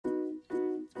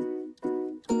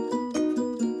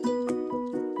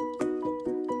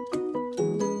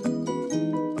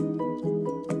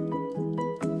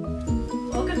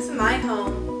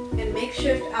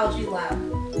Makeshift Algae Lab.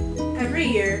 Every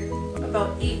year,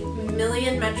 about 8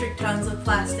 million metric tons of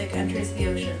plastic enters the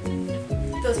ocean.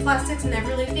 Those plastics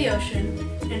never leave the ocean,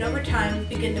 and over time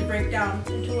begin to break down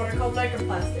into what are called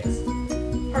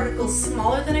microplastics. Particles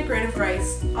smaller than a grain of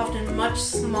rice, often much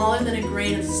smaller than a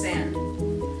grain of sand.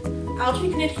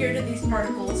 Algae can adhere to these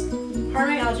particles,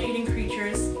 harming algae-eating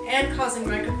creatures and causing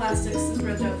microplastics to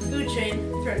spread throughout the food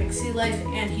chain, threatening sea life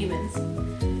and humans.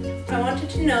 I wanted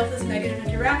to know if this negative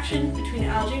interaction between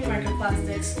algae and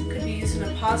microplastics could be used in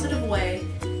a positive way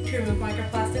to remove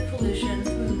microplastic pollution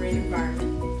from the marine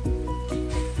environment.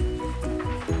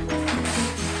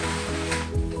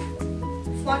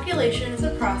 Flocculation is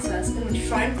a process in which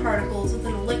fine particles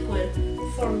within a liquid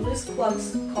form loose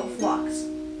clumps called flocks.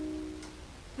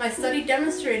 My study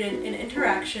demonstrated an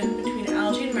interaction between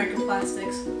algae and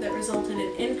microplastics that resulted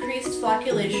in increased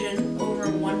flocculation over a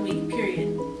 1-week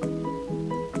period.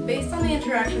 Based on the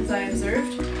interactions I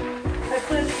observed, I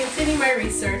plan to continue my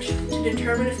research to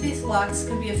determine if these flocks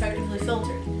can be effectively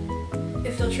filtered.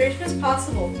 If filtration is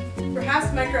possible, perhaps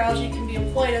microalgae can be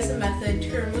employed as a method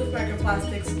to remove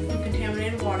microplastics from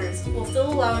contaminated waters while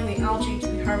still allowing the algae to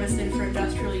be harvested for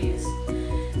industrial use.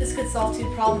 This could solve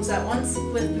 2 problems at once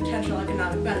with potential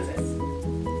economic benefits.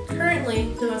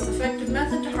 Currently, the most effective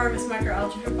method to harvest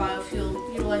microalgae for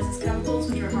biofuel utilizes chemicals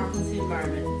which are harmful to the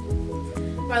environment.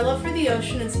 My love for the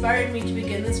ocean inspired me to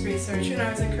begin this research, and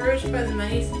I was encouraged by the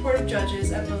many supportive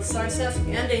judges at both SARSEF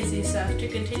and AzSEF to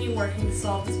continue working to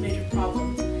solve this major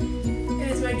problem. It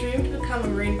is my dream to become a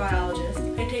marine biologist.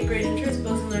 I take great interest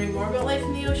both in learning more about life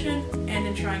in the ocean and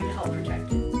in trying to help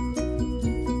protect it.